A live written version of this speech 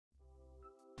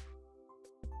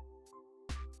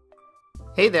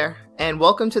Hey there, and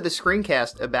welcome to the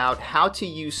screencast about how to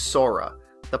use Sora,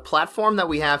 the platform that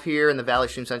we have here in the Valley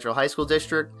Stream Central High School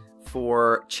District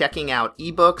for checking out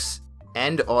eBooks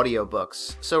and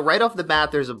audiobooks. So right off the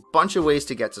bat, there's a bunch of ways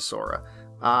to get to Sora.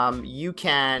 You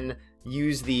can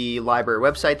use the library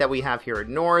website that we have here at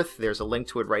North. There's a link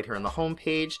to it right here on the home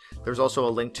page. There's also a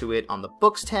link to it on the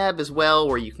Books tab as well,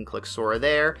 where you can click Sora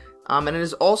there. And it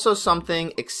is also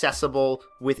something accessible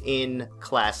within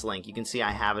ClassLink. You can see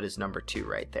I have it as number 2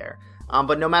 right there.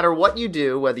 But no matter what you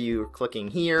do, whether you're clicking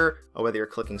here or whether you're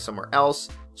clicking somewhere else,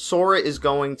 Sora is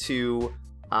going to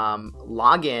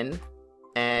log in.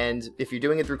 And if you're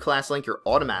doing it through ClassLink, you're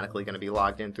automatically going to be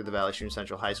logged in through the Valley Stream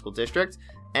Central High School District.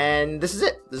 And this is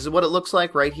it. This is what it looks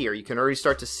like right here. You can already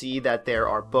start to see that there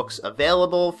are books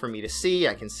available for me to see.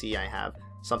 I can see I have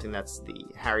something that's the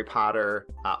Harry Potter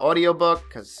audiobook,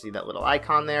 because you see that little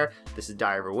icon there. This is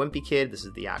Diary of a Wimpy Kid. This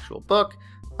is the actual book.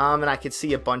 And I could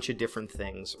see a bunch of different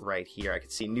things right here. I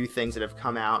could see new things that have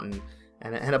come out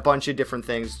and a bunch of different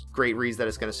things, great reads that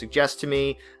it's going to suggest to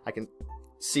me. I can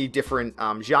see different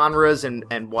genres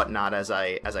and whatnot as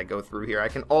I go through here. I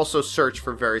can also search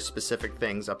for very specific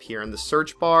things up here in the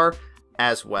search bar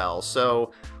as well.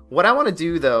 So what I want to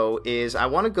do though is I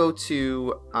want to go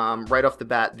to right off the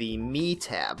bat the Me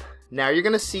tab. Now you're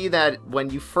going to see that when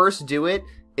you first do it,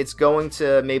 it's going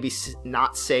to maybe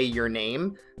not say your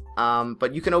name,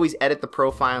 but you can always edit the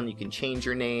profile and you can change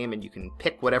your name and you can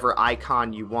pick whatever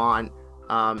icon you want.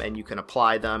 And you can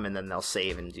apply them and then they'll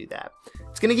save and do that.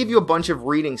 It's going to give you a bunch of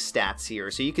reading stats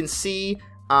here. So you can see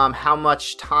how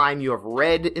much time you have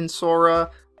read in Sora,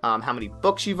 how many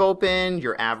books you've opened,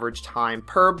 your average time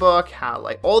per book,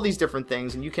 all these different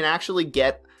things. And you can actually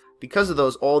get, because of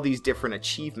those, all these different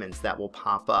achievements that will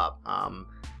pop up.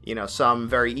 You know, some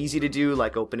very easy to do,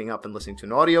 like opening up and listening to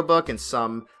an audiobook, and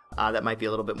some that might be a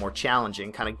little bit more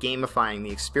challenging, kind of gamifying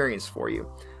the experience for you.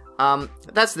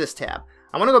 That's this tab.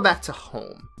 I want to go back to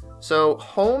Home. So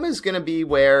Home is going to be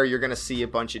where you're going to see a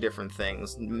bunch of different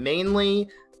things. Mainly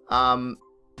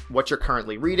what you're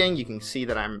currently reading. You can see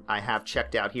that I have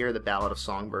checked out here The Ballad of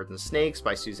Songbirds and Snakes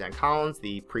by Suzanne Collins,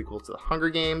 the prequel to the Hunger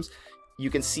Games. You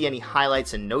can see any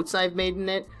highlights and notes I've made in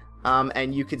it.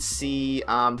 And you can see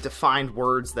defined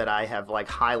words that I have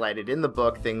highlighted in the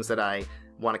book, things that I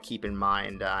want to keep in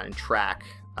mind and track.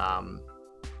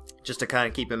 Just to kind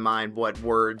of keep in mind what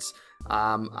words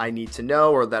I need to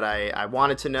know, or that I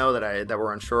wanted to know that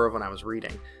were unsure of when I was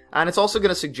reading. And it's also going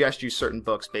to suggest you certain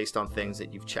books based on things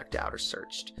that you've checked out or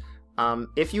searched.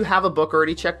 If you have a book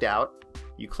already checked out,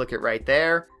 you click it right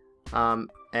there,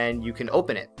 and you can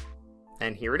open it.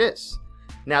 And here it is.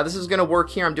 Now this is going to work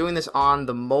here. I'm doing this on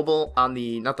the mobile,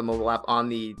 not the mobile app, on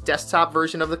the desktop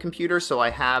version of the computer. So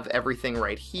I have everything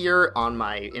right here on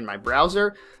in my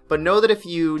browser. But know that if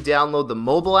you download the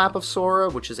mobile app of Sora,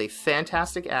 which is a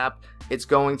fantastic app, it's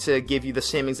going to give you the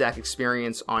same exact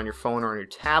experience on your phone or on your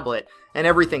tablet, and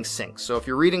everything syncs. So if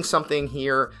you're reading something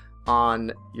here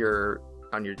on your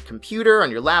computer,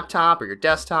 on your laptop or your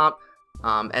desktop,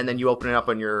 and then you open it up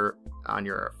on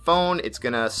your phone, it's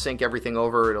gonna sync everything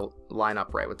over. It'll line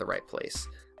up right with the right place.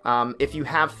 If you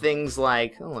have things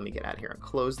like, let me get out of here and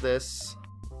close this.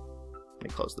 Let me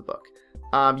close the book.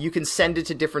 You can send it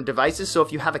to different devices. So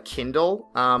if you have a Kindle,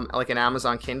 like an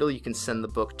Amazon Kindle, you can send the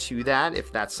book to that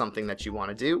if that's something that you want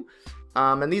to do.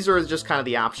 And these are just kind of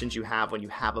the options you have when you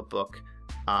have a book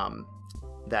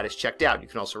that is checked out. You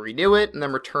can also renew it and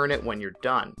then return it when you're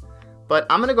done. But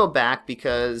I'm going to go back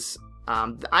because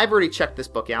I've already checked this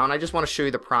book out, and I just want to show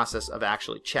you the process of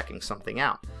actually checking something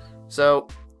out. So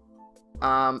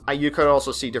you could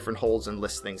also see different holds and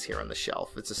list things here on the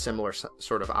shelf. It's a similar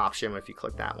sort of option if you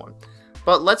click that one.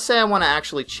 But let's say I want to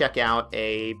actually check out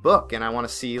a book, and I want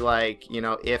to see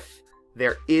if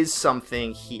there is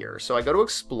something here. So I go to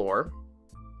Explore,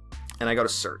 and I go to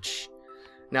Search.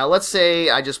 Now let's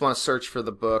say I just want to search for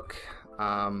the book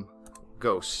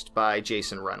Ghost by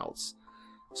Jason Reynolds.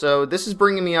 So this is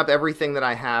bringing me up everything that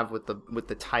I have with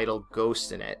the title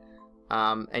Ghost in it.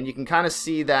 And you can kind of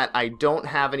see that I don't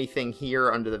have anything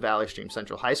here under the Valley Stream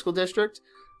Central High School District.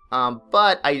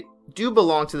 But I do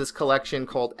belong to this collection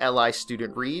called LI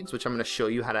Student Reads, which I'm going to show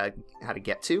you how to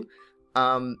get to.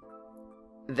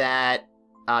 That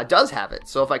does have it.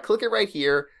 So if I click it right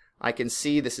here, I can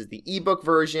see this is the ebook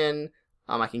version.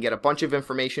 I can get a bunch of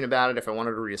information about it. If I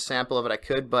wanted to read a sample of it, I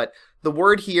could. But the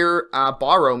word here,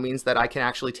 borrow, means that I can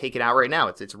actually take it out right now.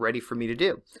 It's ready for me to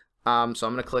do. So I'm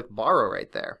going to click borrow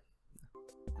right there.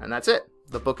 And that's it.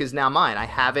 The book is now mine. I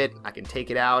have it. I can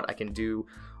take it out. I can do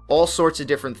all sorts of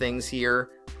different things here.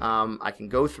 I can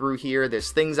go through here.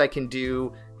 There's things I can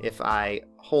do. If I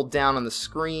hold down on the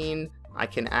screen, I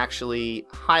can actually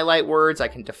highlight words, I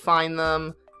can define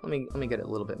them. Let me get a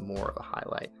little bit more of a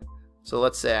highlight. So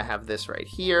let's say I have this right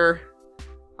here.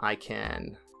 I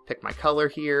can pick my color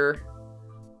here,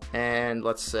 and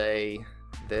let's say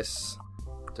this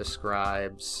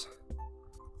describes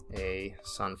a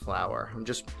sunflower. I'm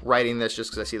just writing this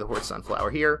just because I see the word sunflower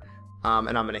here,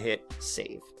 and I'm going to hit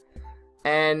save.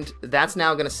 And that's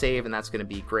now going to save, and that's going to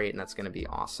be great, and that's going to be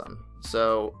awesome.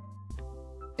 So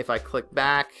if I click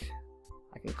back,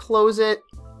 I can close it,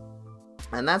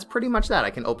 and that's pretty much that. I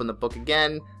can open the book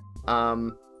again,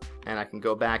 and I can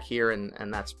go back here,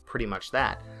 and that's pretty much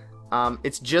that.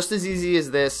 It's just as easy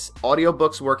as this.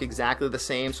 Audiobooks work exactly the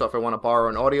same, so if I want to borrow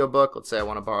an audiobook, let's say I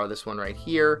want to borrow this one right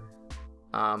here,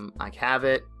 I have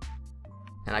it,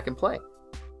 and I can play.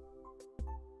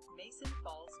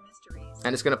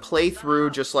 And it's going to play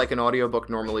through just like an audiobook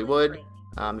normally would,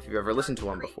 if you've ever listened to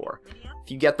one before. If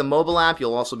you get the mobile app,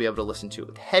 you'll also be able to listen to it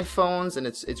with headphones, and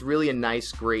it's really a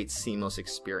nice, great, seamless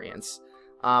experience.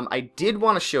 I did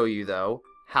want to show you, though,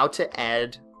 how to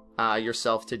add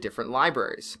yourself to different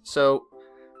libraries. So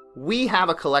we have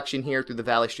a collection here through the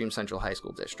Valley Stream Central High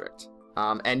School District,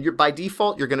 and by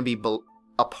default, you're going to be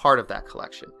a part of that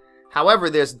collection. However,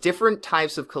 there's different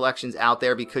types of collections out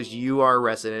there because you are a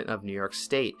resident of New York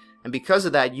State. And because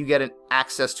of that, you get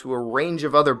access to a range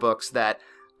of other books that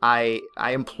I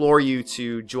implore you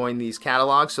to join these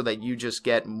catalogs so that you just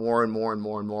get more and more and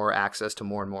more and more access to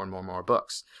more and more and more and more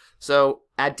books. So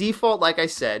at default, like I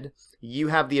said, you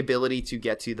have the ability to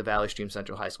get to the Valley Stream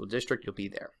Central High School District. You'll be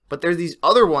there. But there's these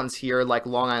other ones here like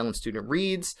Long Island Student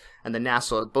Reads and the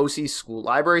Nassau-BOCES School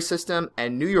Library System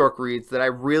and New York Reads that I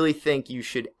really think you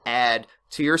should add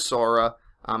to your Sora.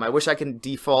 I wish I could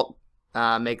default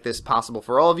make this possible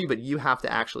for all of you, but you have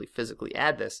to actually physically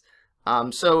add this.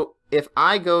 So if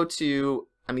I go to,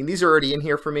 I mean, these are already in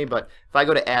here for me, but if I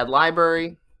go to Add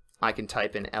Library, I can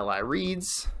type in LI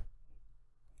Reads.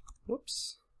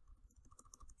 Whoops.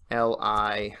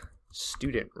 LI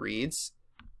Student Reads.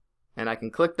 And I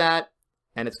can click that,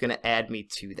 and it's going to add me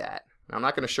to that. Now, I'm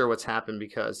not going to show what's happened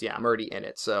because, yeah, I'm already in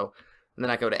it. So, and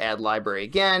then I go to Add Library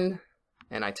again,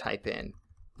 and I type in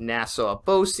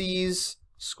Nassau-BOCES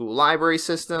School Library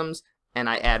Systems, and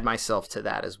I add myself to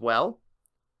that as well.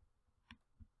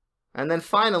 And then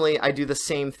finally, I do the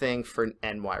same thing for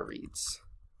NY Reads.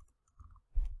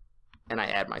 And I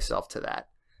add myself to that.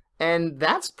 And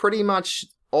that's pretty much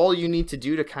all you need to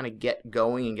do to kind of get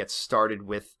going and get started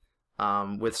with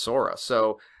Sora.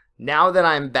 So now that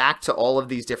I'm back to all of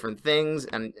these different things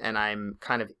and I'm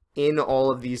kind of in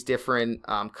all of these different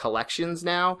collections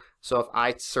now, so if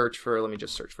I search for, let me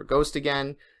just search for Ghost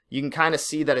again, you can kind of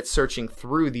see that it's searching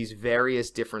through these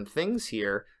various different things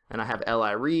here. And I have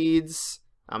LI Reads,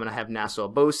 and I have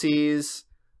Nassau-BOCES,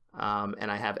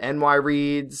 and I have NY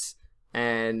Reads,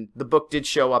 and the book did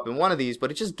show up in one of these,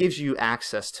 but it just gives you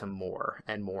access to more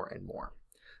and more and more.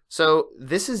 So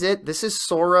this is it. This is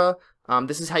Sora.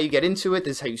 This is how you get into it.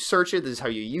 This is how you search it. This is how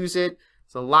you use it.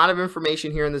 There's a lot of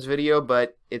information here in this video,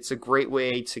 but it's a great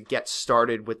way to get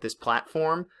started with this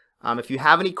platform. If you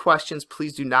have any questions,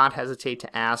 please do not hesitate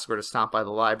to ask or to stop by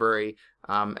the library,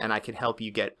 and I can help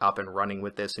you get up and running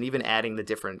with this and even adding the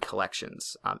different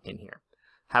collections in here.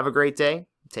 Have a great day.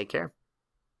 Take care.